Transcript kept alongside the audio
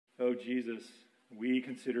Oh, Jesus, we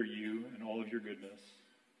consider you and all of your goodness.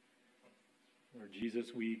 Lord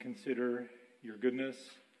Jesus, we consider your goodness,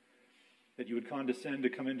 that you would condescend to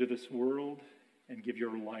come into this world and give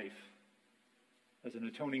your life as an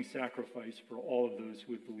atoning sacrifice for all of those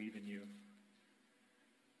who would believe in you.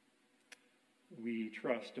 We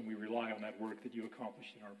trust and we rely on that work that you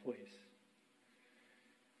accomplished in our place.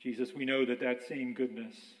 Jesus, we know that that same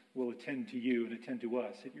goodness will attend to you and attend to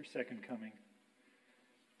us at your second coming.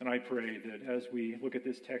 And I pray that as we look at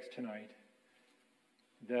this text tonight,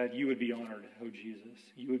 that you would be honored, oh Jesus.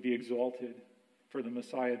 You would be exalted for the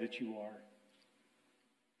Messiah that you are.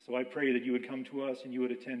 So I pray that you would come to us and you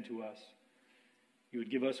would attend to us. You would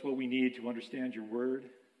give us what we need to understand your word.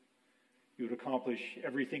 You would accomplish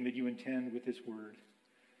everything that you intend with this word.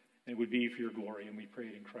 And it would be for your glory, and we pray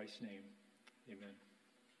it in Christ's name. Amen.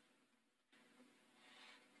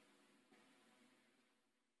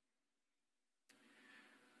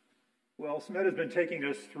 Well, Smet has been taking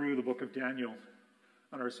us through the book of Daniel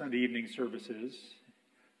on our Sunday evening services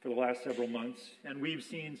for the last several months, and we've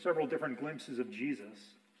seen several different glimpses of Jesus.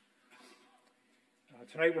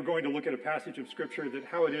 Tonight we're going to look at a passage of Scripture that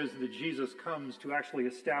how it is that Jesus comes to actually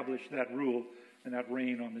establish that rule and that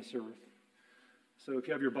reign on this earth. So if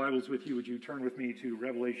you have your Bibles with you, would you turn with me to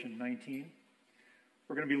Revelation 19?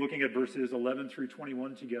 We're going to be looking at verses 11 through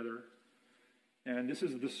 21 together, and this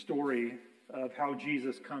is the story of how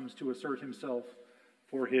Jesus comes to assert himself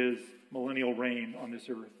for his millennial reign on this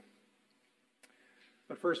earth.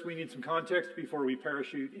 But first, we need some context before we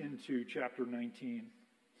parachute into chapter 19.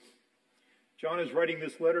 John is writing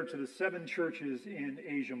this letter to the 7 churches in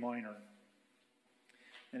Asia Minor.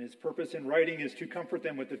 And his purpose in writing is to comfort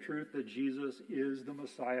them with the truth that Jesus is the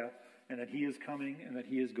Messiah and that he is coming and that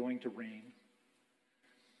he is going to reign.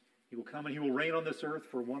 He will come and he will reign on this earth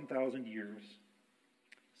for 1,000 years.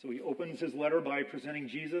 So he opens his letter by presenting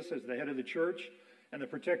Jesus as the head of the church and the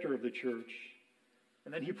protector of the church.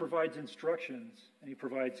 And then he provides instructions, and he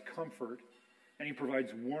provides comfort, and he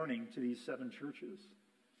provides warning to these 7 churches.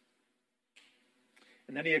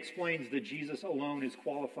 And then he explains that Jesus alone is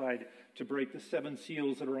qualified to break the 7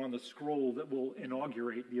 seals that are on the scroll that will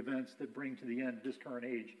inaugurate the events that bring to the end this current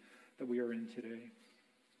age that we are in today.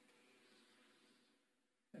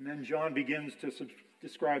 And then John begins to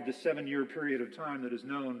describe the 7-year period of time that is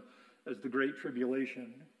known as the Great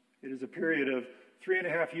Tribulation. It is a period of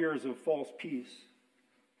 3.5 years of false peace,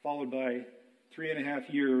 followed by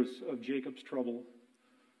 3.5 years of Jacob's trouble,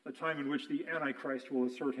 a time in which the Antichrist will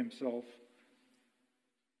assert himself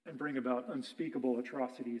and bring about unspeakable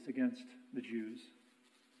atrocities against the Jews.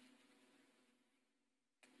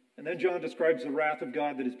 And then John describes the wrath of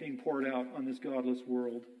God that is being poured out on this godless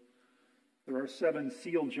world. There are 7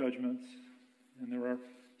 seal judgments, and there are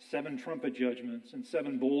 7 trumpet judgments and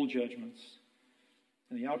 7 bowl judgments.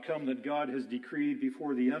 And the outcome that God has decreed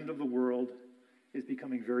before the end of the world is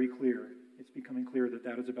becoming very clear. It's becoming clear that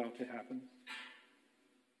that is about to happen.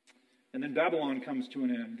 And then Babylon comes to an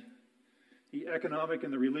end. The economic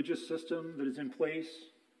and the religious system that is in place,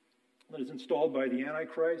 that is installed by the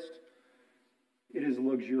Antichrist, it is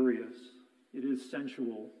luxurious, it is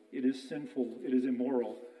sensual, it is sinful, it is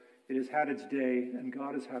immoral. It has had its day, and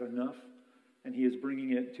God has had enough, and he is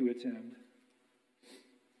bringing it to its end.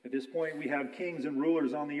 At this point, we have kings and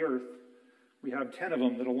rulers on the earth. We have 10 of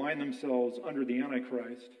them that align themselves under the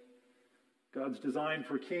Antichrist. God's design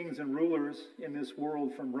for kings and rulers in this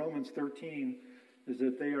world from Romans 13 is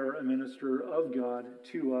that they are a minister of God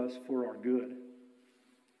to us for our good.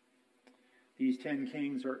 These 10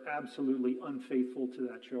 kings are absolutely unfaithful to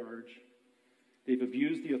that charge. They've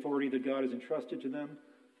abused the authority that God has entrusted to them,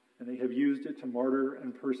 and they have used it to martyr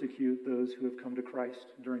and persecute those who have come to Christ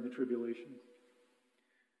during the tribulation.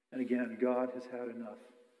 And again, God has had enough.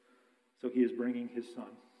 So he is bringing his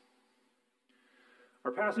son.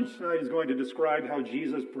 Our passage tonight is going to describe how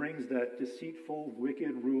Jesus brings that deceitful,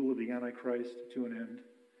 wicked rule of the Antichrist to an end.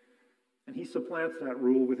 And he supplants that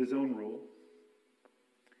rule with his own rule.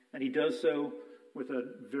 And he does so with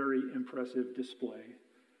a very impressive display.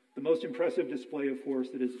 The most impressive display of force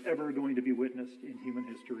that is ever going to be witnessed in human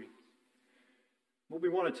history. What we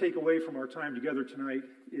want to take away from our time together tonight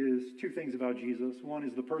is 2 things about Jesus. One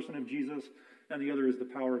is the person of Jesus, and the other is the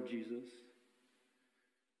power of Jesus.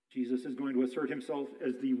 Jesus is going to assert himself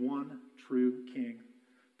as the one true king,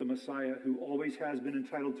 the Messiah who always has been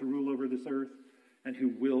entitled to rule over this earth and who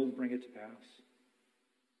will bring it to pass.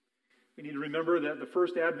 We need to remember that the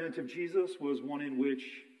first advent of Jesus was one in which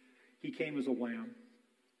he came as a lamb.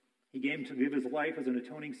 He came to give his life as an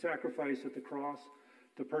atoning sacrifice at the cross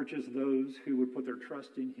to purchase those who would put their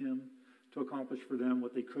trust in him to accomplish for them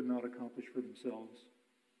what they could not accomplish for themselves.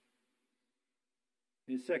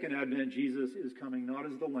 In his second advent, Jesus is coming not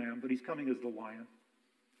as the lamb, but he's coming as the lion.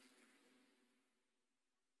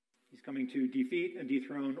 He's coming to defeat and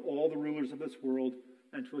dethrone all the rulers of this world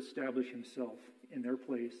and to establish himself in their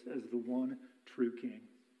place as the one true king.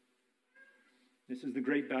 This is the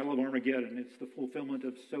great battle of Armageddon. It's the fulfillment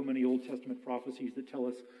of so many Old Testament prophecies that tell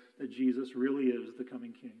us that Jesus really is the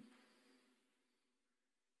coming king.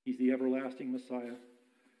 He's the everlasting Messiah.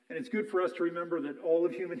 And it's good for us to remember that all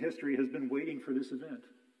of human history has been waiting for this event.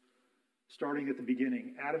 Starting at the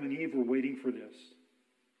beginning, Adam and Eve were waiting for this.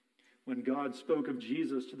 When God spoke of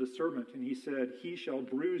Jesus to the serpent and he said, "He shall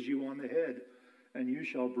bruise you on the head and you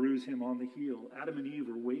shall bruise him on the heel." Adam and Eve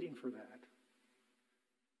were waiting for that.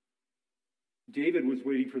 David was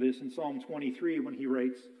waiting for this in Psalm 23 when he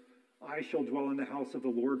writes, "I shall dwell in the house of the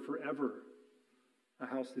Lord forever," a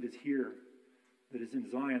house that is here, that is in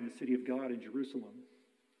Zion, the city of God in Jerusalem.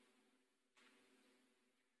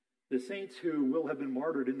 The saints who will have been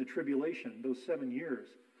martyred in the tribulation, those 7 years,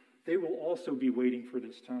 they will also be waiting for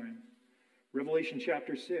this time. Revelation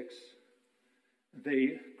chapter 6,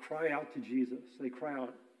 they cry out to Jesus. They cry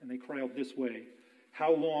out, and they cry out this way: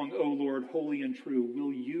 "How long, O Lord, holy and true,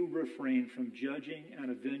 will you refrain from judging and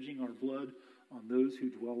avenging our blood on those who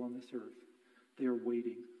dwell on this earth?" They are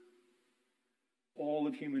waiting. All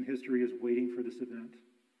of human history is waiting for this event.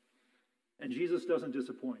 And Jesus doesn't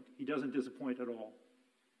disappoint. He doesn't disappoint at all.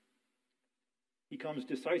 He comes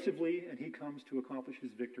decisively, and he comes to accomplish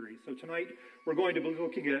his victory. So tonight, we're going to be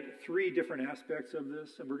looking at 3 different aspects of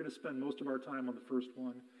this, and we're going to spend most of our time on the first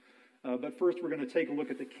one. But first, we're going to take a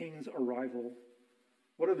look at the king's arrival.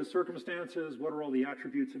 What are the circumstances? What are all the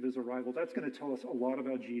attributes of his arrival? That's going to tell us a lot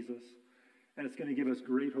about Jesus, and it's going to give us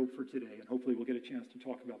great hope for today, and hopefully we'll get a chance to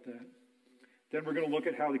talk about that. Then we're going to look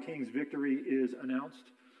at how the king's victory is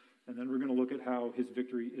announced, and then we're going to look at how his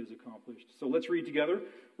victory is accomplished. So let's read together.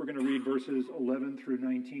 We're going to read verses 11 through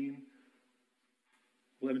 19,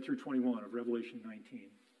 11 through 21 of Revelation 19.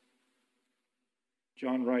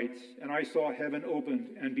 John writes, "And I saw heaven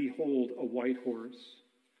opened, and behold, a white horse.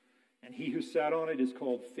 And he who sat on it is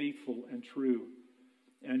called Faithful and True.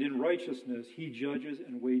 And in righteousness he judges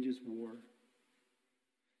and wages war.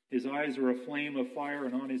 His eyes are a flame of fire,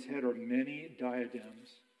 and on his head are many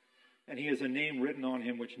diadems. And he has a name written on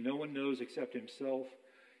him which no one knows except himself.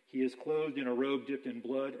 He is clothed in a robe dipped in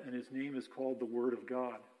blood, and his name is called the Word of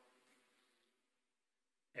God.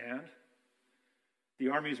 And the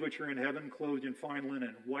armies which are in heaven, clothed in fine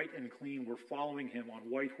linen, white and clean, were following him on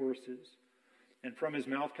white horses. And from his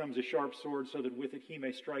mouth comes a sharp sword, so that with it he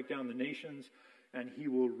may strike down the nations, and he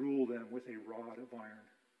will rule them with a rod of iron.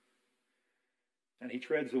 And he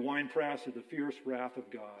treads the winepress of the fierce wrath of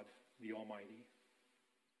God, the Almighty.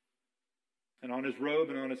 And on his robe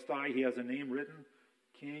and on his thigh he has a name written,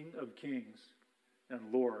 King of Kings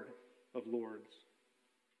and Lord of Lords.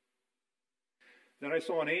 Then I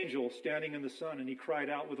saw an angel standing in the sun, and he cried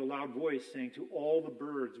out with a loud voice, saying to all the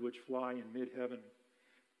birds which fly in mid-heaven,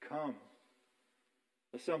 'Come,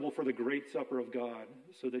 assemble for the great supper of God,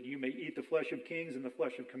 so that you may eat the flesh of kings and the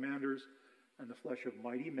flesh of commanders and the flesh of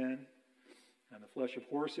mighty men and the flesh of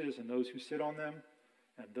horses and those who sit on them,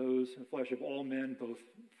 and the flesh of all men, both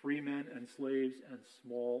free men and slaves, and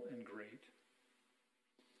small and great.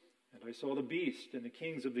 And I saw the beast and the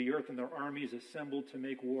kings of the earth and their armies assembled to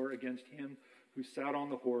make war against him who sat on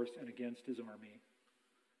the horse and against his army.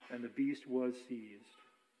 And the beast was seized,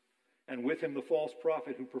 and with him the false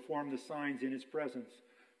prophet who performed the signs in his presence,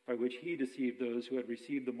 by which he deceived those who had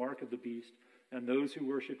received the mark of the beast and those who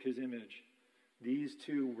worshipped his image. These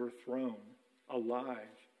two were thrown alive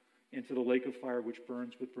into the lake of fire which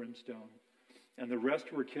burns with brimstone. And the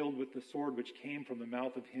rest were killed with the sword which came from the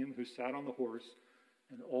mouth of him who sat on the horse,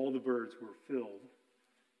 and all the birds were filled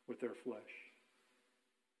with their flesh."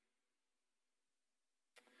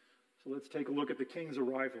 So let's take a look at the king's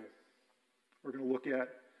arrival. We're going to look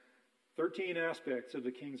at 13 aspects of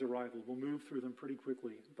the king's arrival. We'll move through them pretty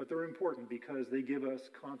quickly, but they're important because they give us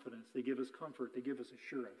confidence, they give us comfort, they give us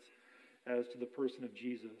assurance as to the person of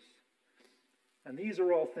Jesus. And these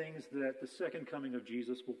are all things that the second coming of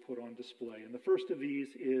Jesus will put on display. And the first of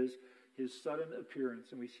these is his sudden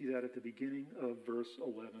appearance, and we see that at the beginning of verse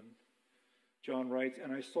 11. John writes,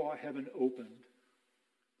 "And I saw heaven opened."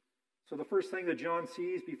 So the first thing that John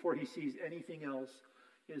sees before he sees anything else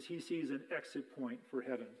is he sees an exit point for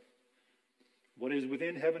heaven. What is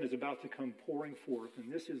within heaven is about to come pouring forth,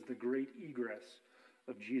 and this is the great egress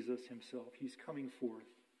of Jesus himself. He's coming forth.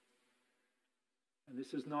 And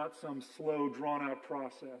this is not some slow, drawn-out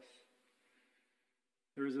process.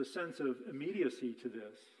 There is a sense of immediacy to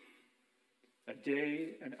this. A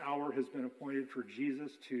day, an hour has been appointed for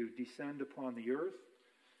Jesus to descend upon the earth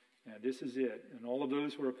And this is it. And all of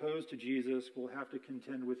those who are opposed to Jesus will have to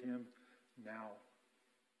contend with him now.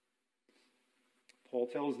 Paul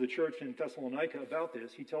tells the church in Thessalonica about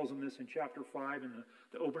this. He tells them this in chapter 5 in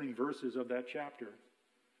the opening verses of that chapter.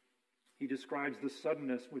 He describes the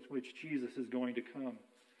suddenness with which Jesus is going to come.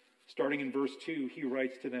 Starting in verse 2, he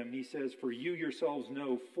writes to them, he says, "For you yourselves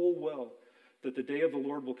know full well that the day of the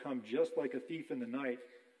Lord will come just like a thief in the night.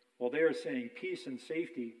 While they are saying peace and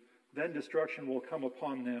safety, then destruction will come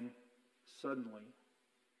upon them suddenly,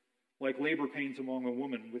 like labor pains among a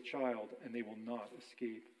woman with child, and they will not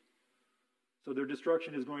escape." So their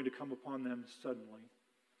destruction is going to come upon them suddenly.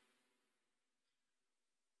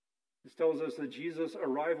 This tells us that Jesus'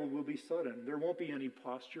 arrival will be sudden. There won't be any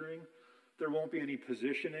posturing. There won't be any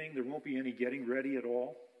positioning. There won't be any getting ready at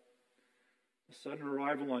all. The sudden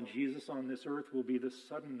arrival on Jesus on this earth will be the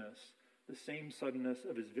suddenness, the same suddenness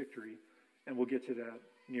of his victory. And we'll get to that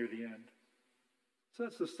near the end. So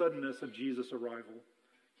that's the suddenness of Jesus' arrival.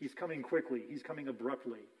 He's coming quickly. He's coming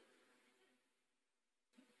abruptly.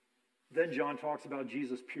 Then John talks about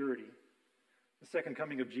Jesus' purity. The second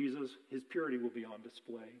coming of Jesus, his purity will be on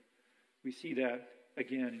display. We see that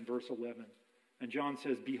again in verse 11. And John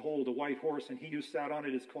says, "Behold, a white horse, and he who sat on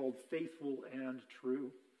it is called Faithful and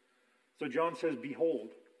True." So John says,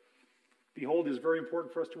 behold. Behold is very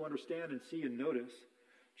important for us to understand and see and notice.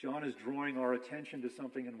 John is drawing our attention to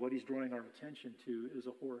something, and what he's drawing our attention to is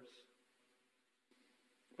a horse.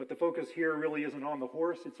 But the focus here really isn't on the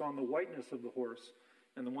horse, it's on the whiteness of the horse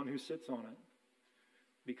and the one who sits on it.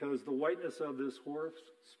 Because the whiteness of this horse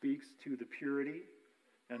speaks to the purity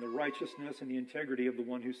and the righteousness and the integrity of the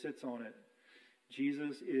one who sits on it.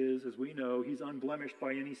 Jesus is, as we know, he's unblemished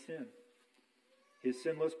by any sin. His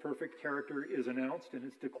sinless, perfect character is announced and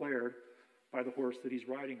it's declared by the horse that he's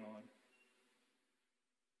riding on.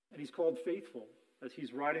 And he's called faithful. As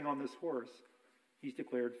he's riding on this horse, he's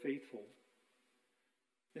declared faithful.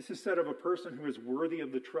 This is said of a person who is worthy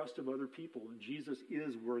of the trust of other people, and Jesus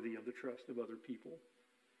is worthy of the trust of other people.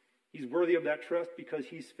 He's worthy of that trust because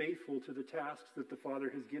he's faithful to the tasks that the Father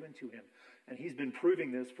has given to him. And he's been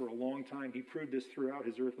proving this for a long time. He proved this throughout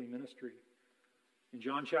his earthly ministry. In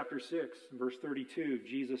John chapter 6, verse 32,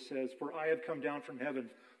 Jesus says, "For I have come down from heaven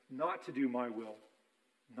not to do my will,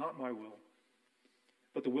 not my will,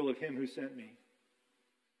 but the will of him who sent me."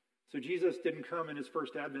 So Jesus didn't come in his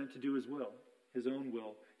first advent to do his will, his own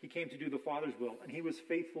will. He came to do the Father's will, and he was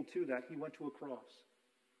faithful to that. He went to a cross.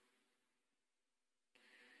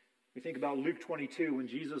 We think about Luke 22, when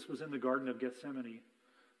Jesus was in the Garden of Gethsemane,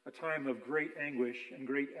 a time of great anguish and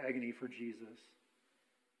great agony for Jesus.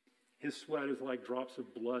 His sweat is like drops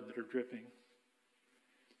of blood that are dripping.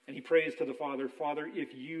 And he prays to the Father, "Father,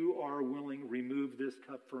 if you are willing, remove this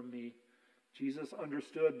cup from me." Jesus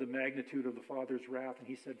understood the magnitude of the Father's wrath, and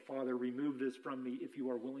he said, "Father, remove this from me if you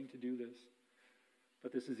are willing to do this."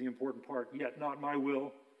 But this is the important part. "Yet not my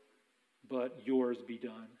will, but yours be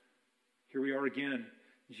done." Here we are again.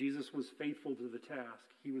 Jesus was faithful to the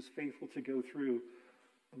task. He was faithful to go through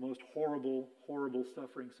the most horrible, horrible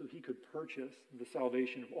suffering so he could purchase the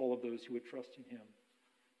salvation of all of those who would trust in him.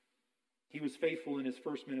 He was faithful in his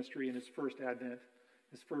first ministry, in his first advent,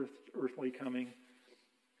 his first earthly coming.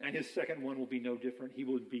 And his second one will be no different. He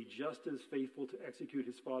will be just as faithful to execute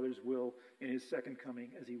his Father's will in his second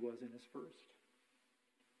coming as he was in his first.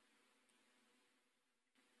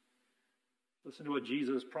 Listen to what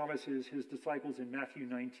Jesus promises his disciples in Matthew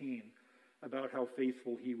 19 about how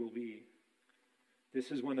faithful he will be.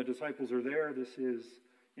 This is when the disciples are there. This is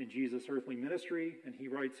in Jesus' earthly ministry. And he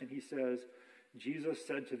writes and he says, "Jesus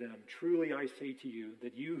said to them, 'Truly I say to you,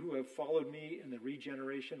 that you who have followed me in the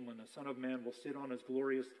regeneration when the Son of Man will sit on his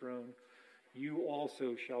glorious throne, you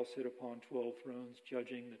also shall sit upon 12 thrones,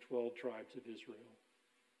 judging the 12 tribes of Israel.'"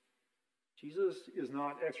 Jesus is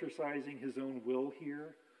not exercising his own will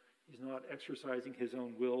here. He's not exercising his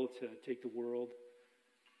own will to take the world.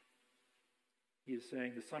 He is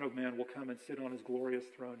saying the Son of Man will come and sit on his glorious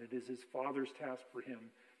throne. It is his Father's task for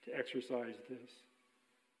him to exercise this.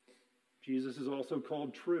 Jesus is also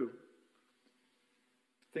called true.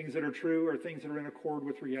 Things that are true are things that are in accord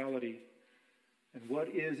with reality. And what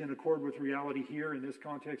is in accord with reality here in this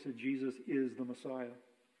context of Jesus is the Messiah.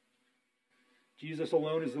 Jesus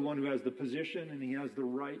alone is the one who has the position and he has the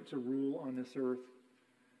right to rule on this earth.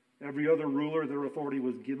 Every other ruler, their authority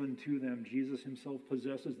was given to them. Jesus himself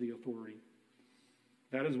possesses the authority.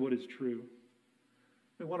 That is what is true.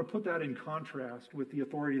 We want to put that in contrast with the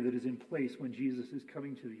authority that is in place when Jesus is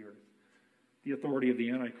coming to the earth. The authority of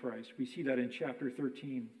the Antichrist. We see that in chapter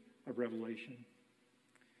 13 of Revelation.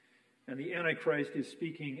 And the Antichrist is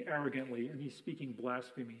speaking arrogantly and he's speaking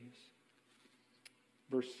blasphemies.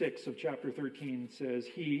 Verse 6 of chapter 13 says,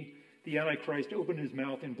 "He, the Antichrist, opened his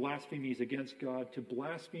mouth in blasphemies against God to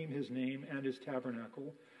blaspheme his name and his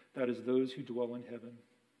tabernacle, that is, those who dwell in heaven."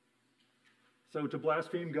 So to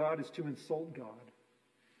blaspheme God is to insult God.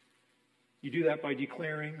 You do that by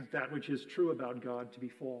declaring that which is true about God to be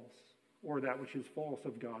false, or that which is false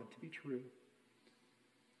of God to be true.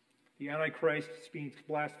 The Antichrist speaks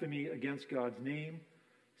blasphemy against God's name,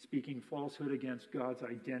 speaking falsehood against God's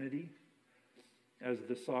identity as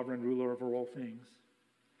the sovereign ruler over all things.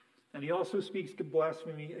 And he also speaks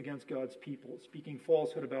blasphemy against God's people, speaking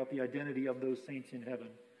falsehood about the identity of those saints in heaven.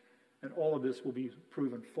 And all of this will be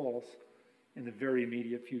proven false in the very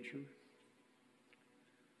immediate future.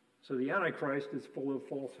 So the Antichrist is full of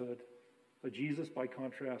falsehood, but Jesus, by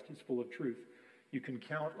contrast, is full of truth. You can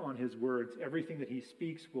count on his words. Everything that he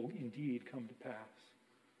speaks will indeed come to pass.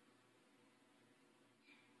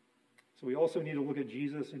 So we also need to look at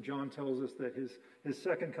Jesus, and John tells us that his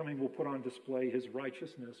second coming will put on display his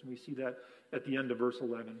righteousness, and we see that at the end of verse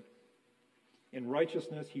 11. In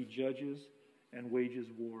righteousness he judges and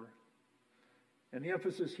wages war. And the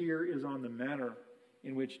emphasis here is on the manner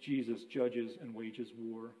in which Jesus judges and wages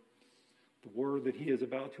war. The war that he is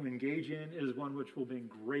about to engage in is one which will bring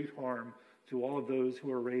great harm to all of those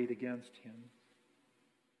who are arrayed against him.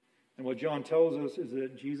 And what John tells us is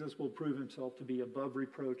that Jesus will prove himself to be above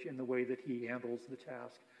reproach in the way that he handles the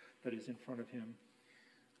task that is in front of him.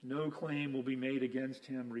 No claim will be made against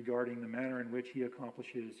him regarding the manner in which he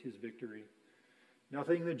accomplishes his victory.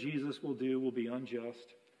 Nothing that Jesus will do will be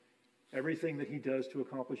unjust. Everything that he does to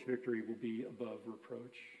accomplish victory will be above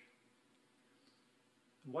reproach.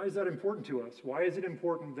 Why is that important to us? Why is it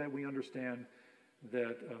important that we understand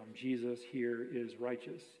that Jesus here is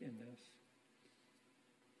righteous in this?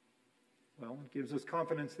 Well, it gives us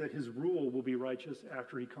confidence that his rule will be righteous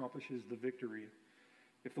after he accomplishes the victory.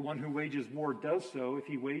 If the one who wages war does so, if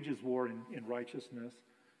he wages war in righteousness,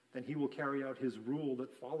 then he will carry out his rule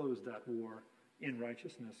that follows that war in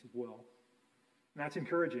righteousness as well. And that's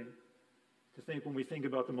encouraging to think. When we think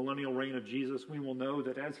about the millennial reign of Jesus, we will know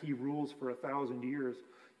that as he rules for 1,000 years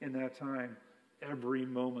in that time, every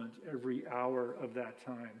moment, every hour of that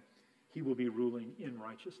time, he will be ruling in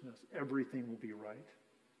righteousness. Everything will be right.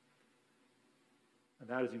 And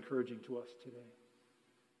that is encouraging to us today.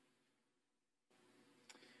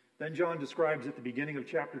 Then John describes at the beginning of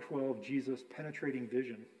chapter 12 Jesus' penetrating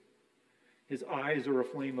vision. His eyes are a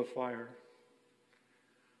flame of fire.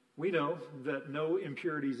 We know that no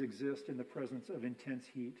impurities exist in the presence of intense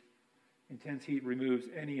heat. Intense heat removes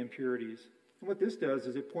any impurities. And what this does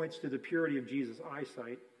is it points to the purity of Jesus'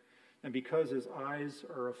 eyesight. And because his eyes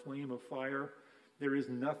are a flame of fire, there is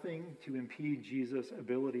nothing to impede Jesus'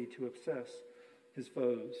 ability to assess his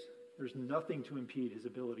foes. There's nothing to impede his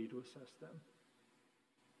ability to assess them.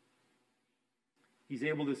 He's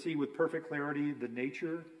able to see with perfect clarity the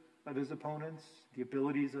nature of his opponents, the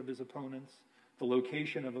abilities of his opponents, the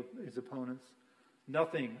location of his opponents.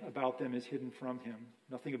 Nothing about them is hidden from him.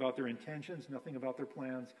 Nothing about their intentions, nothing about their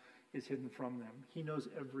plans is hidden from them. He knows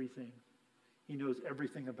everything. He knows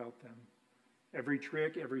everything about them. Every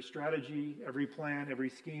trick, every strategy, every plan, every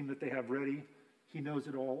scheme that they have ready, he knows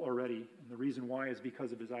it all already. And the reason why is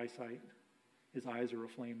because of his eyesight. His eyes are a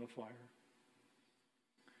flame of fire.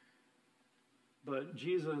 But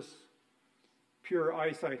Jesus' pure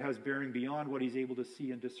eyesight has bearing beyond what he's able to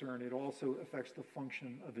see and discern. It also affects the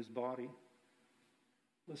function of his body.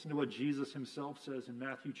 Listen to what Jesus himself says in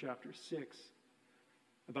Matthew chapter 6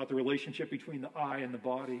 about the relationship between the eye and the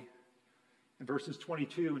body. In verses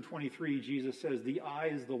 22 and 23, Jesus says, "The eye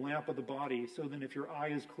is the lamp of the body, so then if your eye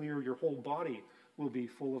is clear, your whole body will be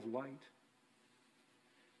full of light.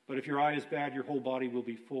 But if your eye is bad, your whole body will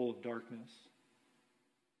be full of darkness."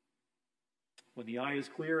 When the eye is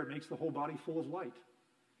clear, it makes the whole body full of light.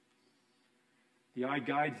 The eye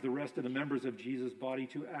guides the rest of the members of Jesus' body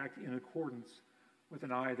to act in accordance with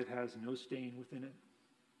an eye that has no stain within it.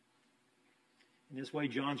 In this way,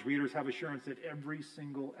 John's readers have assurance that every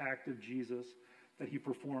single act of Jesus that he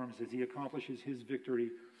performs as he accomplishes his victory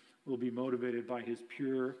will be motivated by his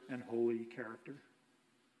pure and holy character.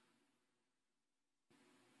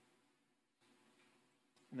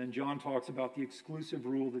 And then John talks about the exclusive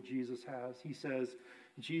rule that Jesus has. He says,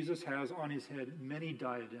 Jesus has on his head many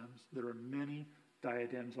diadems. There are many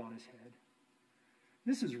diadems on his head.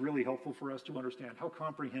 This is really helpful for us to understand how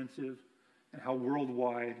comprehensive and how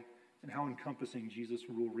worldwide and how encompassing Jesus'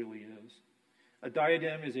 rule really is. A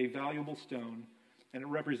diadem is a valuable stone, and it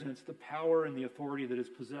represents the power and the authority that is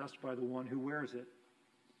possessed by the one who wears it.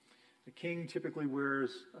 The king typically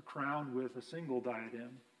wears a crown with a single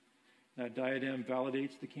diadem. That diadem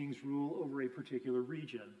validates the king's rule over a particular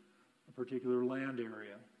region, a particular land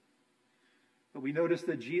area. But we notice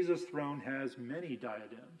that Jesus' throne has many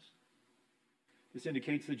diadems. This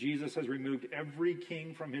indicates that Jesus has removed every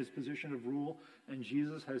king from his position of rule, and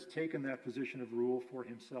Jesus has taken that position of rule for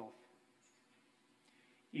himself.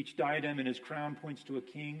 Each diadem in his crown points to a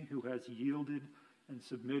king who has yielded and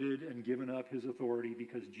submitted and given up his authority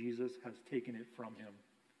because Jesus has taken it from him.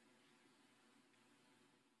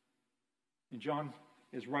 And John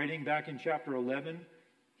is writing back in chapter 11.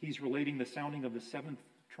 He's relating the sounding of the seventh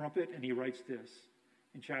trumpet, and he writes this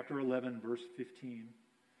in chapter 11, verse 15.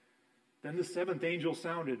 Then the seventh angel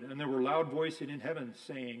sounded, and there were loud voices in heaven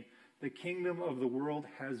saying, "The kingdom of the world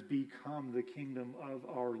has become the kingdom of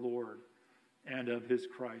our Lord and of his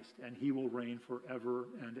Christ, and he will reign forever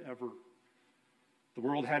and ever." The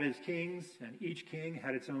world had its kings, and each king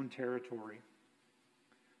had its own territory.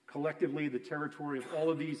 Collectively, the territory of all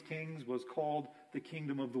of these kings was called the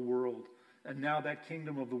kingdom of the world, and now that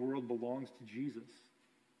kingdom of the world belongs to Jesus.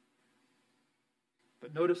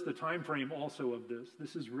 But notice the time frame also of this.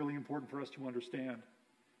 This is really important for us to understand.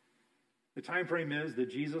 The time frame is that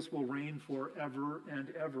Jesus will reign forever and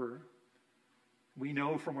ever. We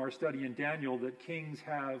know from our study in Daniel that kings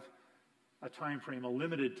have a time frame, a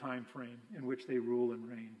limited time frame in which they rule and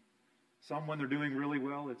reign. Some, when they're doing really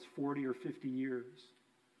well, it's 40 or 50 years.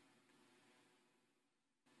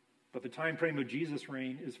 But the time frame of Jesus'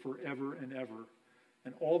 reign is forever and ever.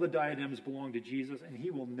 And all the diadems belong to Jesus, and he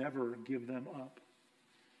will never give them up.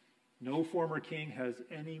 No former king has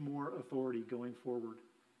any more authority going forward.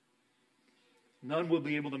 None will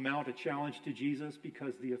be able to mount a challenge to Jesus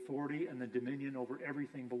because the authority and the dominion over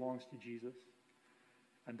everything belongs to Jesus.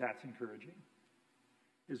 And that's encouraging.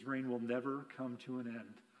 His reign will never come to an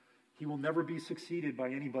end. He will never be succeeded by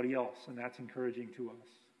anybody else, and that's encouraging to us.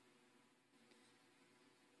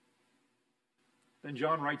 Then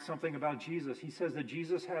John writes something about Jesus. He says that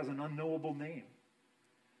Jesus has an unknowable name.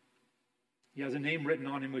 He has a name written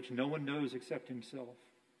on him which no one knows except himself.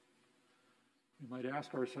 We might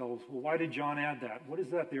ask ourselves, well, why did John add that? What is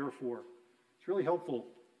that there for? It's really helpful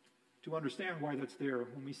to understand why that's there.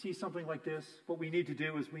 When we see something like this, what we need to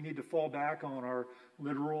do is we need to fall back on our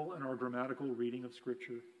literal and our grammatical reading of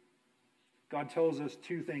Scripture. God tells us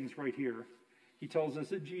two things right here. He tells us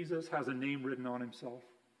that Jesus has a name written on himself.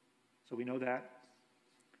 So we know that.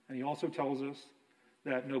 And he also tells us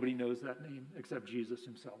that nobody knows that name except Jesus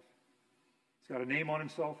himself. He's got a name on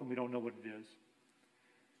himself, and we don't know what it is.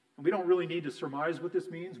 And we don't really need to surmise what this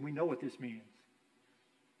means. We know what this means.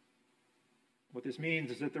 What this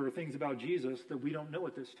means is that there are things about Jesus that we don't know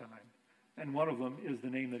at this time. And one of them is the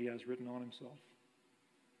name that he has written on himself.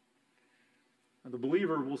 And the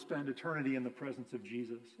believer will spend eternity in the presence of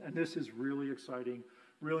Jesus. And this is really exciting,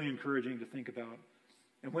 really encouraging to think about.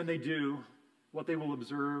 And when they do, what they will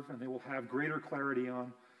observe and they will have greater clarity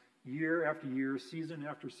on year after year, season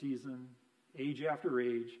after season, age after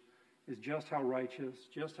age, is just how righteous,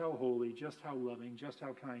 just how holy, just how loving, just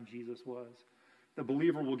how kind Jesus was. The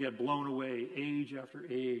believer will get blown away age after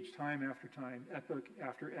age, time after time, epoch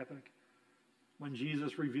after epoch, when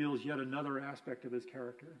Jesus reveals yet another aspect of his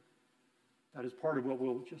character. That is part of what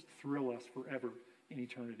will just thrill us forever in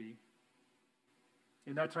eternity.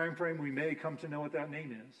 In that time frame, we may come to know what that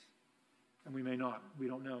name is, and we may not. We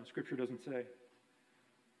don't know. Scripture doesn't say.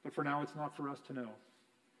 But for now, it's not for us to know.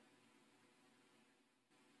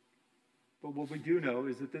 But what we do know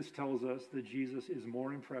is that this tells us that Jesus is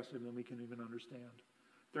more impressive than we can even understand.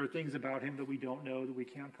 There are things about him that we don't know, that we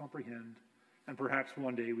can't comprehend, and perhaps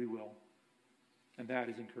one day we will. And that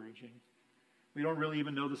is encouraging. We don't really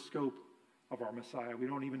even know the scope of our Messiah. We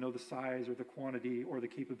don't even know the size or the quantity or the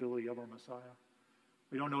capability of our Messiah.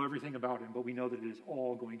 We don't know everything about him, but we know that it is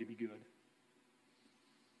all going to be good.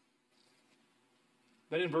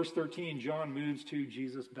 Then in verse 13, John moves to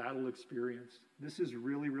Jesus' battle experience. This is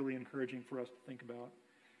really, really encouraging for us to think about.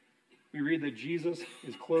 We read that Jesus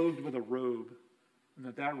is clothed with a robe,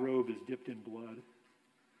 and that robe is dipped in blood.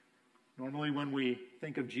 Normally when we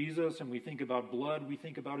think of Jesus and we think about blood, we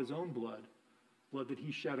think about his own blood that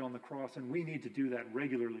he shed on the cross, and we need to do that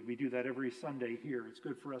regularly. We do that every Sunday here. It's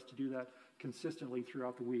good for us to do that consistently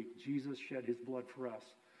throughout the week. Jesus shed his blood for us.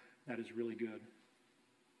 That is really good.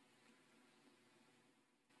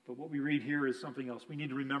 But what we read here is something else. We need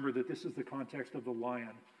to remember that this is the context of the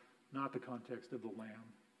lion, not the context of the lamb.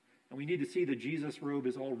 And we need to see that Jesus' robe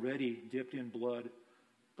is already dipped in blood,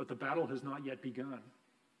 but the battle has not yet begun.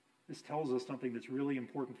 This tells us something that's really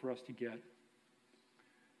important for us to get.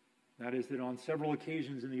 That is that on several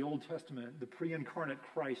occasions in the Old Testament, the pre-incarnate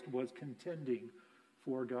Christ was contending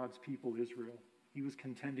for God's people, Israel. He was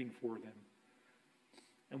contending for them.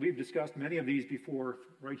 And we've discussed many of these before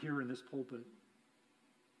right here in this pulpit.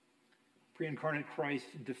 Pre-incarnate Christ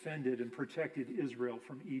defended and protected Israel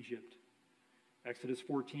from Egypt. Exodus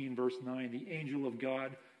 14, verse 9, the angel of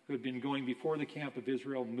God who had been going before the camp of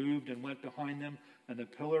Israel moved and went behind them, and the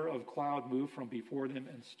pillar of cloud moved from before them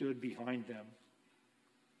and stood behind them.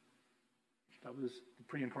 That was the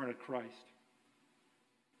pre-incarnate Christ.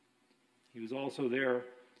 He was also there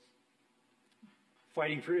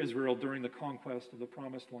fighting for Israel during the conquest of the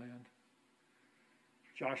Promised Land.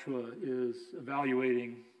 Joshua is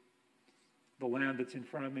evaluating the land that's in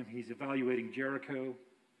front of him. He's evaluating Jericho.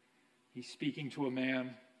 He's speaking to a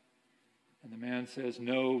man, and the man says,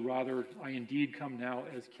 "No, rather, I indeed come now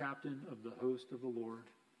as captain of the host of the Lord."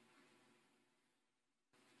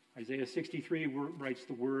 Isaiah 63 writes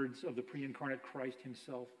the words of the pre-incarnate Christ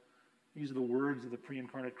himself. These are the words of the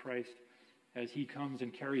pre-incarnate Christ as he comes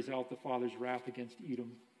and carries out the Father's wrath against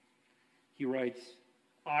Edom. He writes,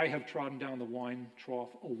 "I have trodden down the wine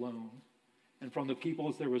trough alone, and from the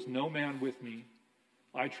peoples there was no man with me.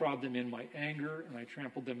 I trod them in my anger, and I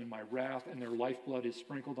trampled them in my wrath, and their lifeblood is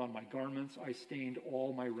sprinkled on my garments. I stained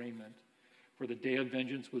all my raiment, for the day of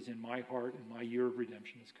vengeance was in my heart, and my year of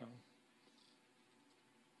redemption has come."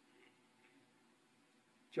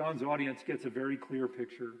 John's audience gets a very clear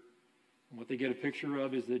picture. And what they get a picture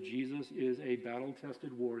of is that Jesus is a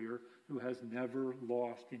battle-tested warrior who has never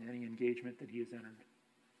lost in any engagement that he has entered.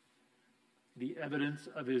 The evidence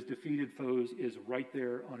of his defeated foes is right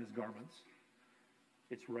there on his garments.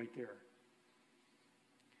 It's right there.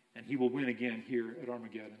 And he will win again here at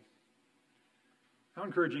Armageddon. How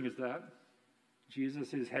encouraging is that?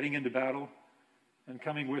 Jesus is heading into battle, and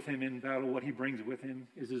coming with him in battle, what he brings with him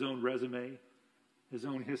is his own resume, his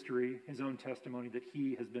own history, his own testimony that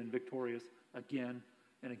he has been victorious again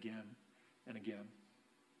and again and again.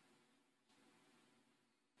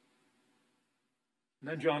 And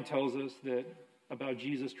then John tells us that about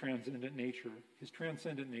Jesus' transcendent nature, his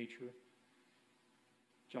transcendent nature.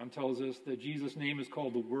 John tells us that Jesus' name is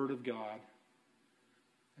called the Word of God.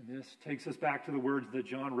 And this takes us back to the words that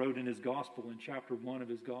John wrote in his gospel, in chapter 1 of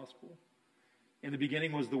his gospel. In the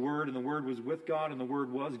beginning was the Word, and the Word was with God, and the Word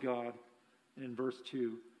was God. And in verse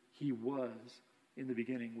 2, he was in the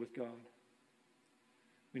beginning with God.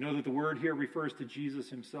 We know that the word here refers to Jesus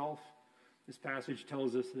himself. This passage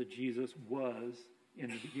tells us that Jesus was in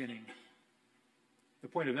the beginning. The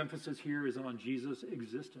point of emphasis here is on Jesus'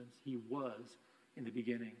 existence. He was in the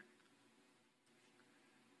beginning.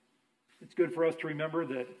 It's good for us to remember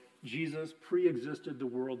that Jesus pre-existed the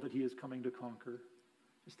world that he is coming to conquer.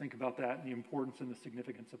 Just think about that and the importance and the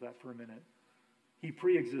significance of that for a minute. He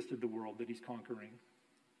pre-existed the world that he's conquering.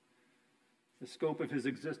 The scope of his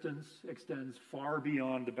existence extends far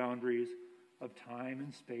beyond the boundaries of time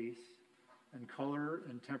and space and color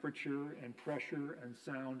and temperature and pressure and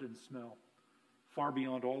sound and smell. Far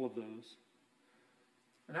beyond all of those.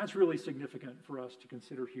 And that's really significant for us to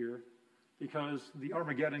consider here because the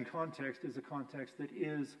Armageddon context is a context that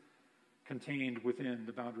is contained within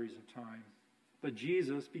the boundaries of time. But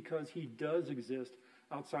Jesus, because he does exist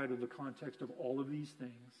outside of the context of all of these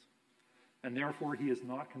things, and therefore he is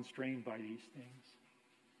not constrained by these things.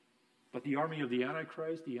 But the army of the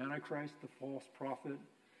Antichrist, the false prophet,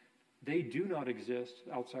 they do not exist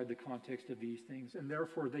outside the context of these things, and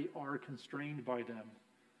therefore they are constrained by them.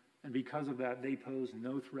 And because of that, they pose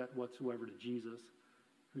no threat whatsoever to Jesus,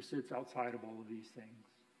 who sits outside of all of these things.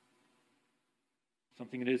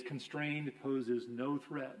 Something that is constrained poses no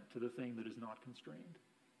threat to the thing that is not constrained.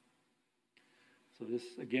 So this,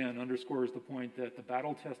 again, underscores the point that the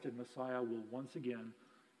battle-tested Messiah will once again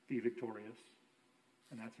be victorious.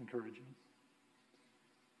 And that's encouraging.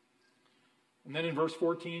 And then in verse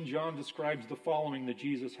 14, John describes the following that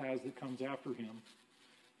Jesus has that comes after him.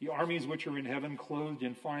 The armies which are in heaven, clothed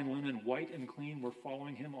in fine linen, white and clean, were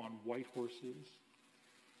following him on white horses.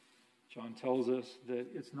 John tells us that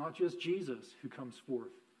it's not just Jesus who comes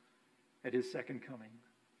forth at his second coming.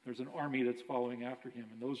 There's an army that's following after him,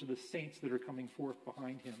 and those are the saints that are coming forth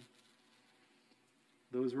behind him.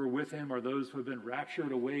 Those who are with him are those who have been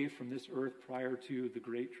raptured away from this earth prior to the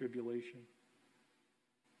Great Tribulation.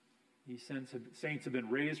 These saints have been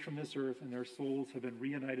raised from this earth, and their souls have been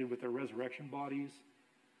reunited with their resurrection bodies.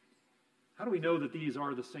 How do we know that these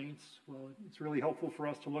are the saints? Well, it's really helpful for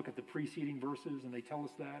us to look at the preceding verses, and they tell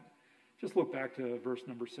us that. Just look back to verse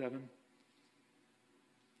number 7.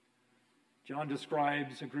 John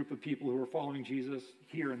describes a group of people who are following Jesus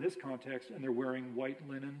here in this context, and they're wearing white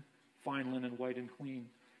linen, fine linen, white and clean.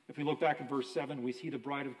 If we look back at verse 7, we see the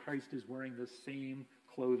bride of Christ is wearing the same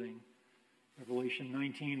clothing. Revelation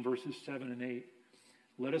 19, verses 7 and 8.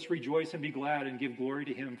 Let us rejoice and be glad and give glory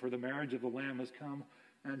to him, for the marriage of the Lamb has come,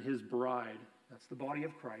 and his bride, that's the body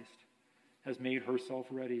of Christ, has made herself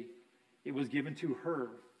ready. It was given to her,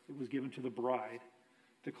 it was given to the bride,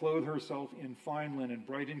 to clothe herself in fine linen,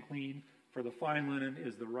 bright and clean, for the fine linen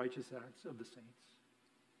is the righteous acts of the saints.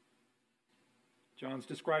 John's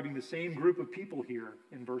describing the same group of people here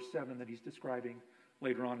in verse 7 that he's describing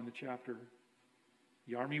later on in the chapter.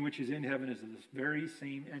 The army which is in heaven is this very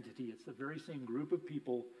same entity. It's the very same group of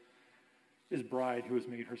people, his bride who has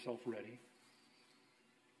made herself ready.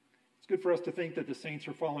 It's good for us to think that the saints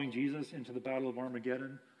are following Jesus into the battle of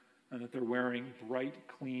Armageddon and that they're wearing bright,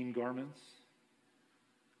 clean garments.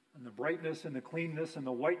 And the brightness and the cleanness and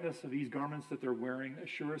the whiteness of these garments that they're wearing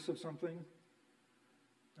assure us of something.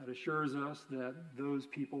 That assures us that those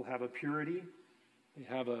people have a purity, they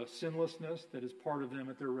have a sinlessness that is part of them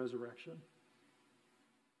at their resurrection.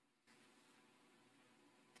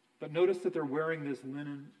 But notice that they're wearing this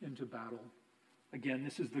linen into battle. Again,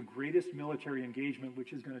 this is the greatest military engagement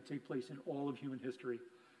which is going to take place in all of human history.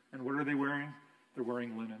 And what are they wearing? They're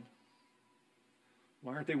wearing linen.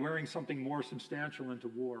 Why aren't they wearing something more substantial into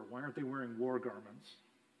war? Why aren't they wearing war garments?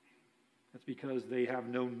 That's because they have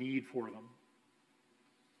no need for them.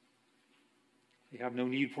 They have no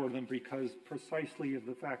need for them because precisely of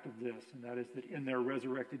the fact of this, and that is that in their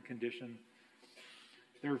resurrected condition,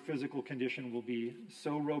 their physical condition will be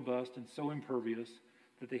so robust and so impervious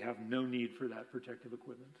that they have no need for that protective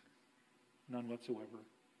equipment. None whatsoever.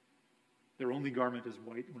 Their only garment is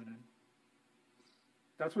white linen.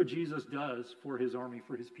 That's what Jesus does for his army,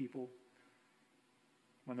 for his people.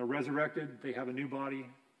 When they're resurrected, they have a new body,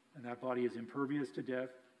 and that body is impervious to death,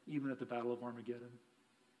 even at the Battle of Armageddon.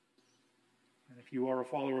 And if you are a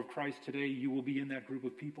follower of Christ today, you will be in that group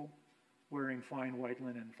of people wearing fine white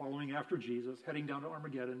linen, following after Jesus, heading down to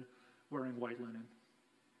Armageddon, wearing white linen.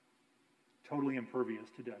 Totally impervious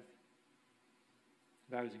to death.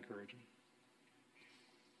 That is encouraging.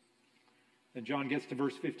 Then John gets to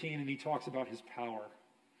verse 15 and he talks about his power.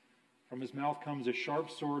 From his mouth comes a sharp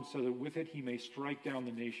sword so that with it he may strike down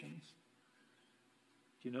the nations.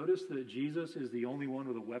 Do you notice that Jesus is the only one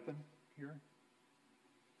with a weapon here?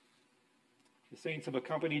 The saints have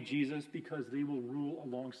accompanied Jesus because they will rule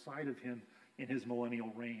alongside of him in his millennial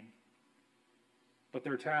reign. But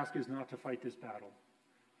their task is not to fight this battle.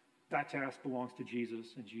 That task belongs to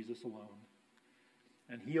Jesus and Jesus alone.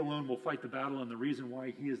 And he alone will fight the battle, and the reason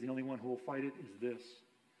why he is the only one who will fight it is this: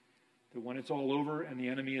 that when it's all over and the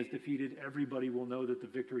enemy is defeated, everybody will know that the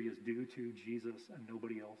victory is due to Jesus and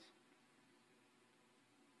nobody else.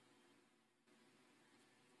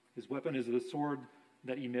 His weapon is the sword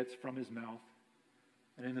that emits from his mouth.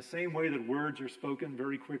 And in the same way that words are spoken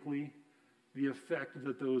very quickly, the effect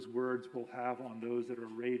that those words will have on those that are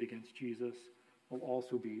arrayed against Jesus will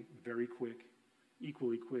also be very quick,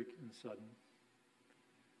 equally quick and sudden.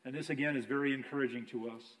 And this again is very encouraging to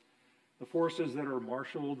us. The forces that are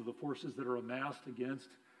marshaled, the forces that are amassed against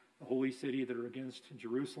the holy city, that are against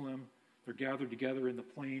Jerusalem, they're gathered together in the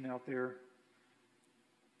plain out there.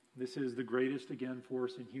 This is the greatest, again,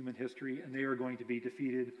 force in human history, and they are going to be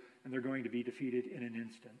defeated, and they're going to be defeated in an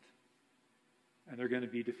instant. And they're going to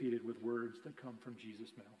be defeated with words that come from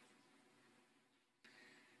Jesus' mouth.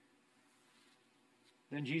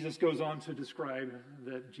 Then Jesus goes on to describe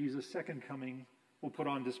that Jesus' second coming will put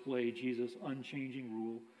on display Jesus' unchanging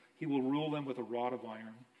rule. He will rule them with a rod of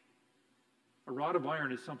iron. A rod of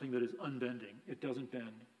iron is something that is unbending. It doesn't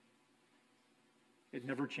bend. It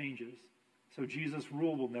never changes. So Jesus'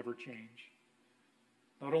 rule will never change.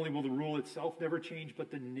 Not only will the rule itself never change,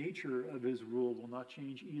 but the nature of his rule will not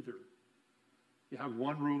change either. You have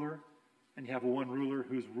one ruler, and you have one ruler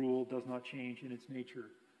whose rule does not change in its nature,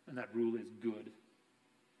 and that rule is good.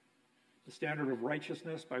 The standard of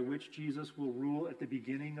righteousness by which Jesus will rule at the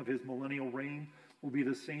beginning of his millennial reign will be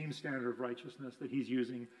the same standard of righteousness that he's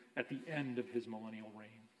using at the end of his millennial reign.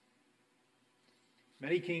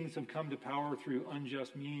 Many kings have come to power through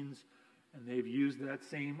unjust means, and they've used that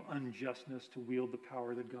same unjustness to wield the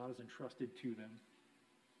power that God has entrusted to them.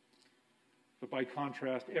 But by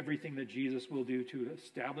contrast, everything that Jesus will do to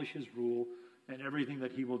establish his rule and everything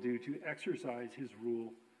that he will do to exercise his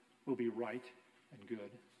rule will be right and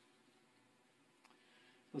good.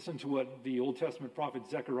 Listen to what the Old Testament prophet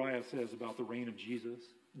Zechariah says about the reign of Jesus.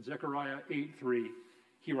 In Zechariah 8:3,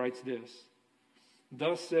 he writes this: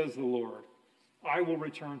 "Thus says the Lord, I will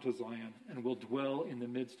return to Zion and will dwell in the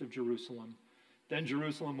midst of Jerusalem. Then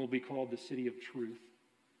Jerusalem will be called the city of truth."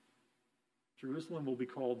 Jerusalem will be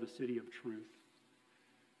called the city of truth.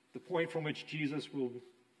 The point from which Jesus will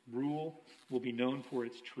rule will be known for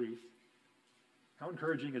its truth. How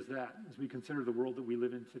encouraging is that as we consider the world that we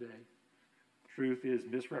live in today? Truth is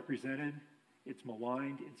misrepresented, it's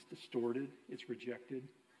maligned, it's distorted, it's rejected.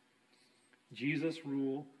 Jesus'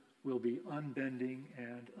 rule will be unbending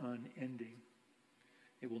and unending.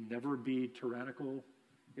 It will never be tyrannical.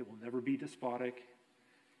 It will never be despotic.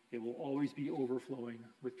 It will always be overflowing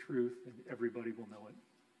with truth, and everybody will know it.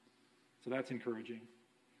 So that's encouraging.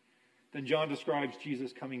 Then John describes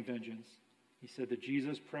Jesus' coming vengeance. He said that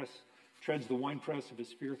Jesus treads the winepress of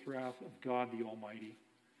his fierce wrath of God the Almighty.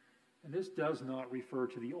 And this does not refer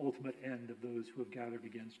to the ultimate end of those who have gathered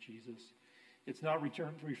against Jesus. It's not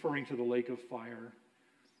referring to the lake of fire.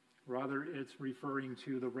 Rather, it's referring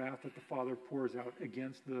to the wrath that the Father pours out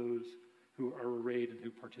against those who are arrayed and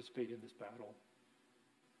who participate in this battle.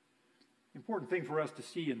 Important thing for us to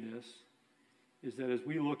see in this is that as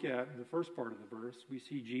we look at the first part of the verse, we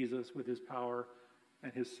see Jesus with his power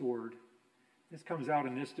and his sword. This comes out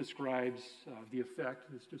and this describes the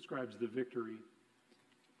effect. This describes the victory.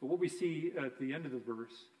 But what we see at the end of the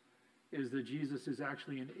verse is that Jesus is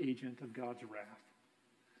actually an agent of God's wrath.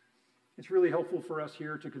 It's really helpful for us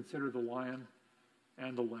here to consider the lion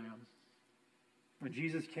and the lamb. When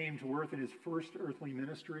Jesus came to earth in his first earthly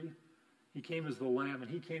ministry, he came as the lamb, and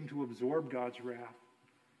he came to absorb God's wrath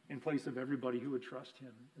in place of everybody who would trust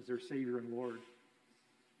him as their Savior and Lord.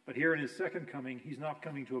 But here in his second coming, he's not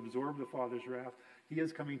coming to absorb the Father's wrath. He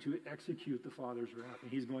is coming to execute the Father's wrath,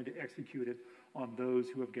 and he's going to execute it on those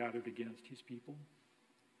who have gathered against his people.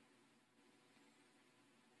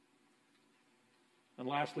 And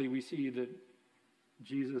lastly, we see that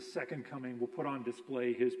Jesus' second coming will put on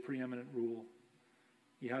display his preeminent rule.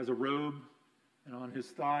 He has a robe, and on his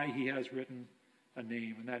thigh he has written a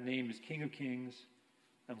name, and that name is King of Kings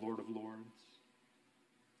and Lord of Lords.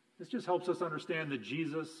 This just helps us understand that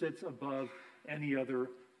Jesus sits above any other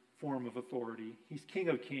form of authority. He's King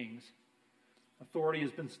of Kings. Authority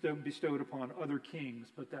has been bestowed upon other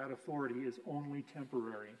kings, but that authority is only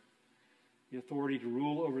temporary. The authority to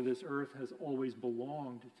rule over this earth has always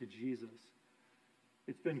belonged to Jesus.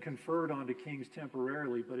 It's been conferred onto kings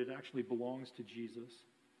temporarily, but it actually belongs to Jesus.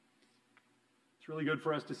 It's really good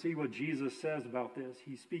for us to see what Jesus says about this.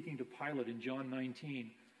 He's speaking to Pilate in John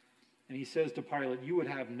 19. And he says to Pilate, "You would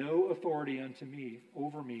have no authority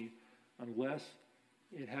over me, unless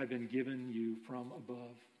it had been given you from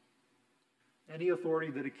above." Any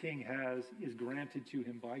authority that a king has is granted to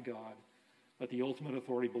him by God, but the ultimate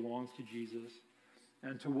authority belongs to Jesus.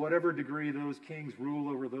 And to whatever degree those kings rule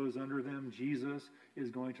over those under them, Jesus is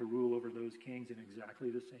going to rule over those kings in exactly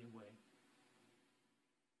the same way.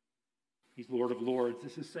 He's Lord of Lords.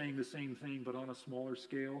 This is saying the same thing, but on a smaller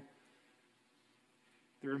scale.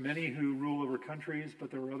 There are many who rule over countries,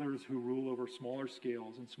 but there are others who rule over smaller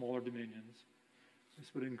scales and smaller dominions.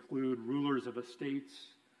 This would include rulers of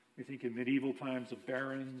estates. We think in medieval times of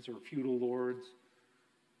barons or feudal lords.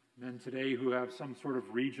 Men today who have some sort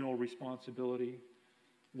of regional responsibility.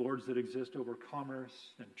 Lords that exist over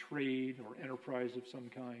commerce and trade or enterprise of some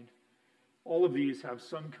kind. All of these have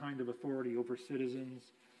some kind of authority over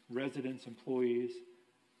citizens, residents, employees,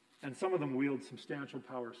 and some of them wield substantial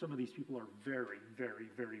power. Some of these people are very, very,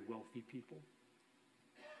 very wealthy people.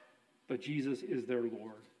 But Jesus is their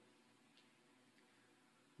Lord.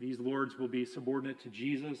 These lords will be subordinate to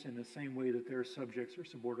Jesus in the same way that their subjects are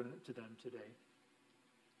subordinate to them today.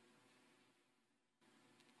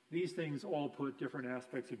 These things all put different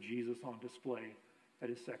aspects of Jesus on display at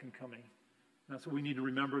his second coming. And that's what we need to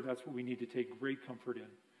remember. That's what we need to take great comfort in.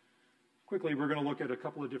 Quickly, we're going to look at a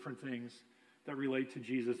couple of different things that relate to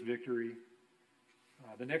Jesus' victory.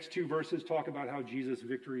 The next two verses talk about how Jesus'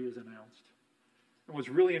 victory is announced. And what's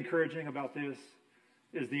really encouraging about this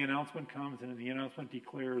is the announcement comes and the announcement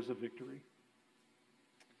declares a victory.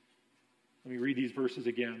 Let me read these verses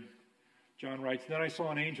again. John writes, "Then I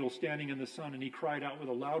saw an angel standing in the sun, and he cried out with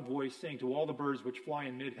a loud voice, saying to all the birds which fly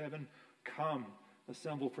in mid-heaven, 'Come,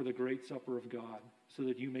 assemble for the great supper of God, so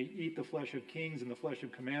that you may eat the flesh of kings and the flesh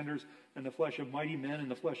of commanders and the flesh of mighty men and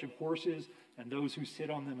the flesh of horses and those who sit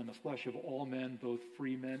on them and the flesh of all men, both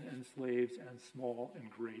free men and slaves and small and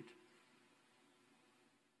great.'"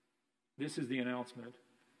 This is the announcement.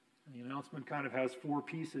 And the announcement kind of has four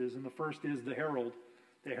pieces, and the first is the herald.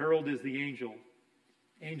 The herald is the angel.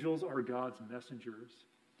 Angels are God's messengers,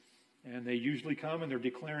 and they usually come and they're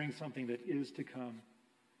declaring something that is to come.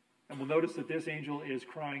 And we'll notice that this angel is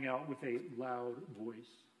crying out with a loud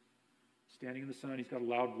voice. Standing in the sun, he's got a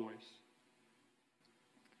loud voice.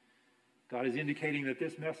 God is indicating that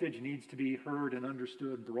this message needs to be heard and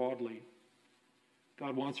understood broadly.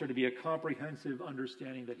 God wants there to be a comprehensive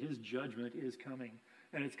understanding that his judgment is coming,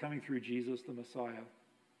 and it's coming through Jesus the Messiah.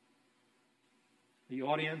 The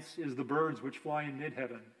audience is the birds which fly in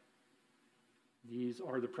mid-heaven. These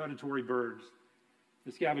are the predatory birds,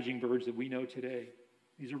 the scavenging birds that we know today.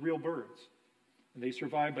 These are real birds, and they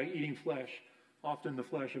survive by eating flesh often the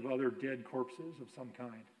flesh of other dead corpses of some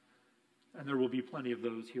kind. And there will be plenty of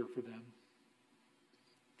those here for them.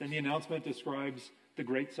 Then the announcement describes the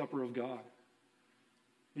great supper of God.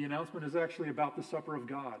 The announcement is actually about the supper of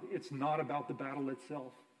God. It's not about the battle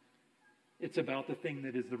itself. It's about the thing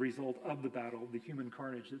that is the result of the battle, the human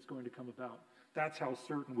carnage that's going to come about. That's how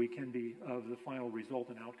certain we can be of the final result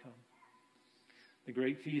and outcome. The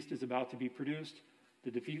great feast is about to be produced.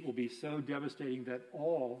 The defeat will be so devastating that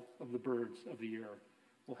all of the birds of the air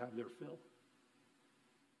will have their fill.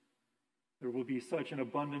 There will be such an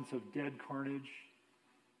abundance of dead carnage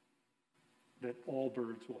that all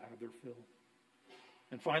birds will have their fill.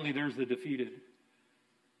 And finally, there's the defeated.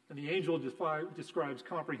 And the angel describes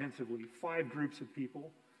comprehensively 5 groups of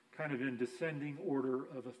people, kind of in descending order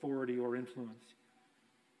of authority or influence.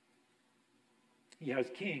 He has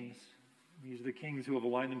kings. These are the kings who have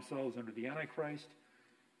aligned themselves under the Antichrist.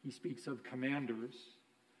 He speaks of commanders,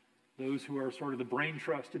 those who are sort of the brain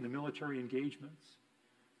trust in the military engagements.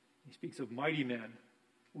 He speaks of mighty men,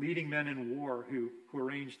 leading men in war who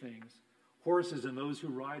arrange things, horses and those who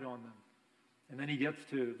ride on them. And then he gets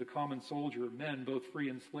to the common soldier, men, both free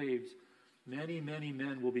and slaves. Many, many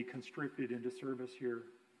men will be conscripted into service here.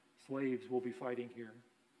 Slaves will be fighting here.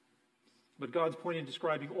 But God's point in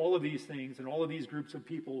describing all of these things and all of these groups of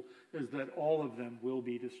people is that all of them will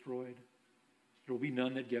be destroyed. There will be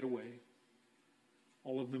none that get away.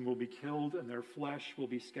 All of them will be killed, and their flesh will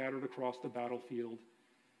be scattered across the battlefield.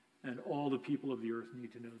 And all the people of the earth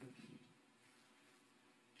need to know this.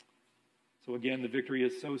 So again, the victory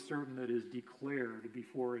is so certain that it is declared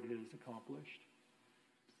before it is accomplished.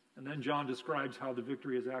 And then John describes how the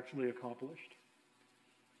victory is actually accomplished.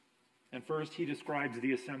 And first, he describes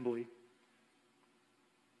the assembly.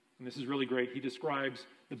 And this is really great. He describes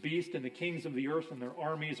the beast and the kings of the earth and their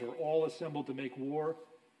armies are all assembled to make war.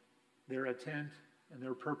 Their intent and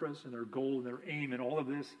their purpose and their goal and their aim and all of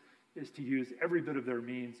this is to use every bit of their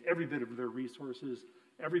means, every bit of their resources,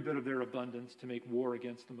 every bit of their abundance to make war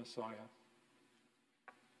against the Messiah.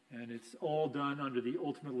 And it's all done under the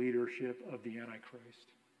ultimate leadership of the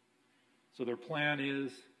Antichrist. So their plan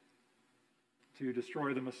is to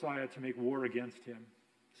destroy the Messiah, to make war against him.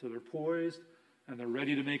 So they're poised and they're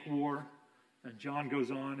ready to make war. And John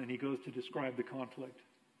goes on and he goes to describe the conflict.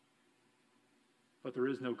 But there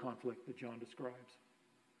is no conflict that John describes.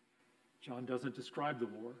 John doesn't describe the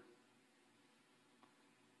war.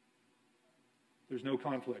 There's no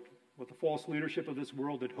conflict. What the false leadership of this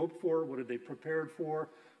world had hoped for, what had they prepared for,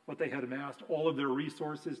 what they had amassed all of their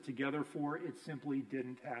resources together for, it simply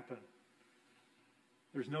didn't happen.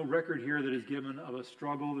 There's no record here that is given of a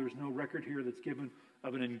struggle. There's no record here that's given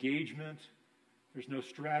of an engagement. There's no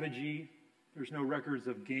strategy. There's no records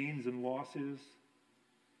of gains and losses.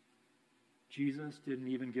 Jesus didn't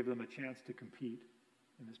even give them a chance to compete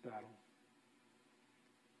in this battle.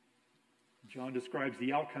 John describes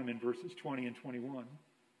the outcome in verses 20 and 21.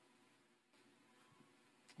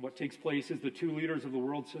 What takes place is the 2 leaders of the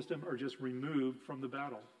world system are just removed from the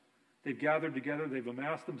battle. They've gathered together, they've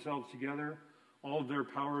amassed themselves together, all of their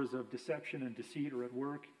powers of deception and deceit are at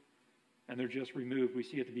work, and they're just removed. We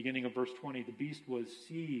see at the beginning of verse 20, the beast was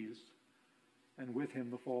seized, and with him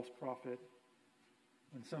the false prophet.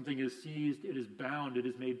 When something is seized, it is bound, it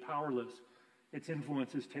is made powerless, its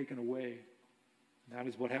influence is taken away. And that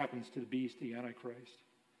is what happens to the beast, the Antichrist.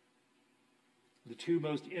 The 2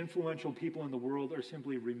 most influential people in the world are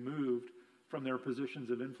simply removed from their positions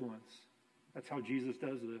of influence. That's how Jesus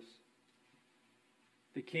does this.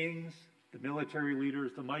 The kings, the military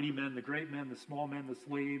leaders, the mighty men, the great men, the small men, the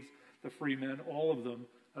slaves, the free men, all of them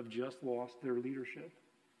have just lost their leadership.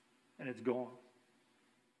 And it's gone.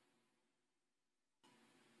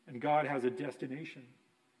 And God has a destination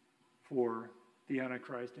for the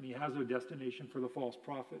Antichrist, and he has a destination for the false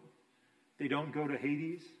prophet. They don't go to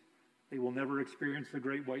Hades. They will never experience the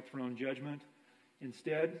great white throne judgment.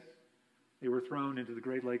 Instead, they were thrown into the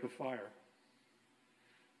great lake of fire.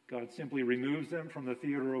 God simply removes them from the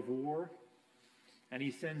theater of war, and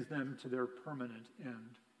he sends them to their permanent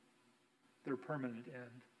end. Their permanent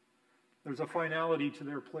end. There's a finality to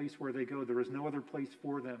their place where they go. There is no other place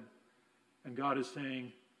for them. And God is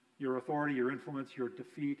saying, your authority, your influence, your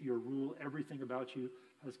defeat, your rule, everything about you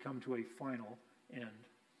has come to a final end.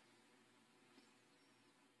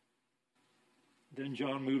 Then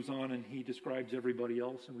John moves on and he describes everybody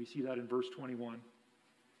else, and we see that in verse 21.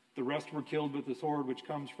 The rest were killed with the sword which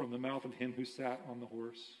comes from the mouth of him who sat on the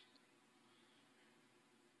horse.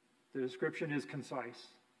 The description is concise.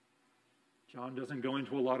 John doesn't go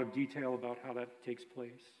into a lot of detail about how that takes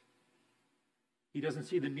place. He doesn't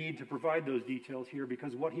see the need to provide those details here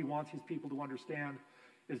because what he wants his people to understand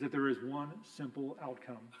is that there is one simple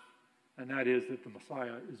outcome, and that is that the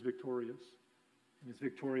Messiah is victorious, and is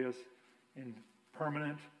victorious in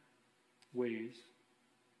permanent ways.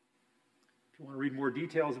 If you want to read more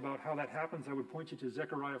details about how that happens, I would point you to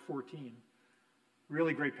Zechariah 14.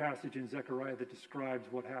 Really great passage in Zechariah that describes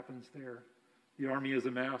what happens there. The army is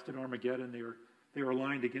amassed at Armageddon. They are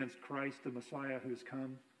aligned against Christ, the Messiah who has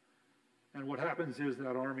come. And what happens is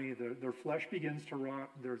that army, their flesh begins to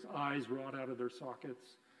rot. There's eyes rot out of their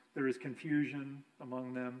sockets. There is confusion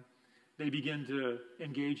among them. They begin to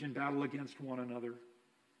engage in battle against one another.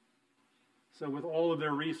 So with all of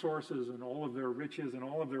their resources and all of their riches and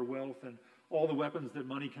all of their wealth and all the weapons that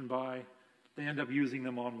money can buy, they end up using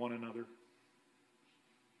them on one another.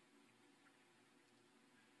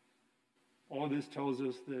 All of this tells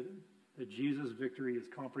us that Jesus' victory is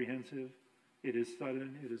comprehensive, it is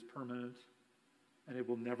sudden, it is permanent, and it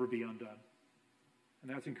will never be undone.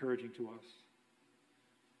 And that's encouraging to us.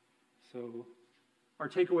 So our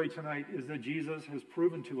takeaway tonight is that Jesus has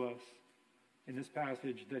proven to us in this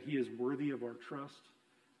passage that he is worthy of our trust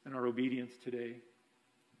and our obedience today.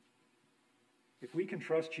 If we can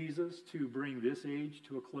trust Jesus to bring this age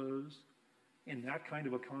to a close in that kind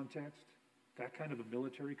of a context, that kind of a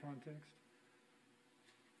military context,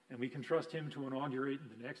 and we can trust him to inaugurate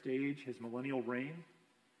in the next age his millennial reign,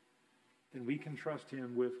 then we can trust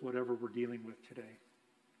him with whatever we're dealing with today.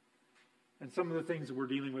 And some of the things that we're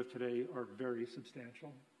dealing with today are very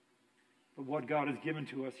substantial. But what God has given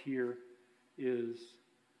to us here is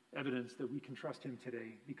evidence that we can trust him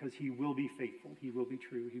today because he will be faithful, he will be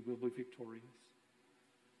true, he will be victorious.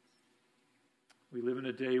 We live in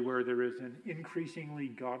a day where there is an increasingly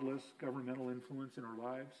godless governmental influence in our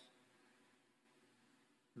lives.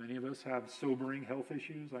 Many of us have sobering health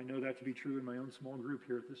issues. I know that to be true in my own small group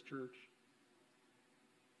here at this church.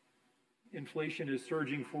 Inflation is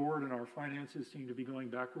surging forward and our finances seem to be going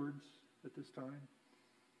backwards at this time.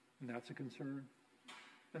 And that's a concern.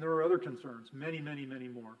 And there are other concerns, many, many, many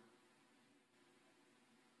more.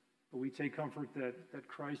 But we take comfort that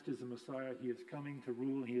Christ is the Messiah. He is coming to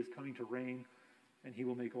rule, he is coming to reign, and he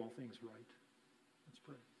will make all things right. Let's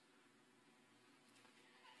pray.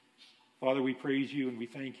 Father, we praise you and we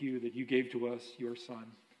thank you that you gave to us your Son.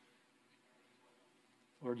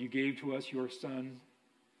 Lord, you gave to us your Son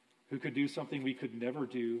who could do something we could never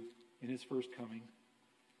do in his first coming.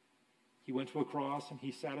 He went to a cross and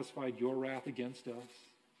he satisfied your wrath against us.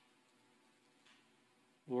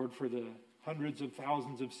 Lord, for the hundreds of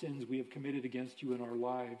thousands of sins we have committed against you in our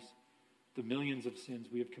lives, the millions of sins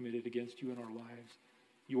we have committed against you in our lives,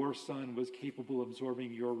 your Son was capable of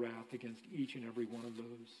absorbing your wrath against each and every one of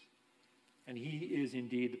those. And he is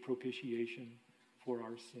indeed the propitiation for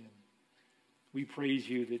our sin. We praise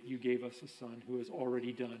you that you gave us a Son who has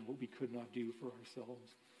already done what we could not do for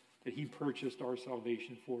ourselves, that he purchased our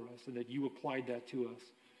salvation for us, and that you applied that to us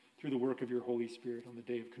through the work of your Holy Spirit on the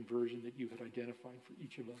day of conversion that you had identified for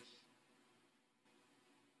each of us.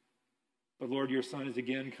 But Lord, your Son is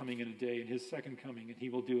again coming in a day, in his second coming, and he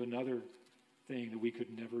will do another thing that we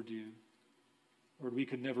could never do. Lord, we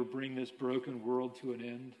could never bring this broken world to an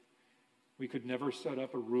end. We could never set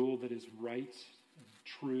up a rule that is right and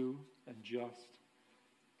true and just.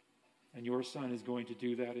 And your Son is going to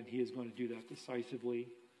do that, and he is going to do that decisively,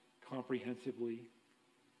 comprehensively.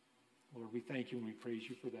 Lord, we thank you and we praise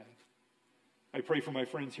you for that. I pray for my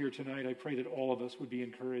friends here tonight. I pray that all of us would be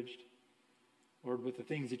encouraged. Lord, with the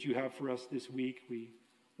things that you have for us this week, we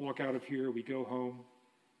walk out of here, we go home.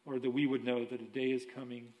 Lord, that we would know that a day is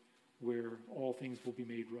coming where all things will be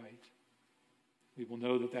made right. We will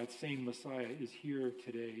know that that same Messiah is here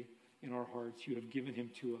today in our hearts. You have given him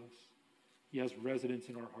to us. He has residence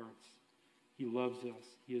in our hearts. He loves us.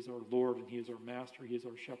 He is our Lord and he is our master. He is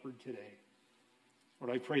our shepherd today.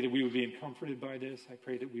 Lord, I pray that we would be comforted by this. I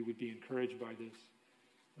pray that we would be encouraged by this.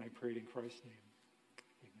 And I pray it in Christ's name.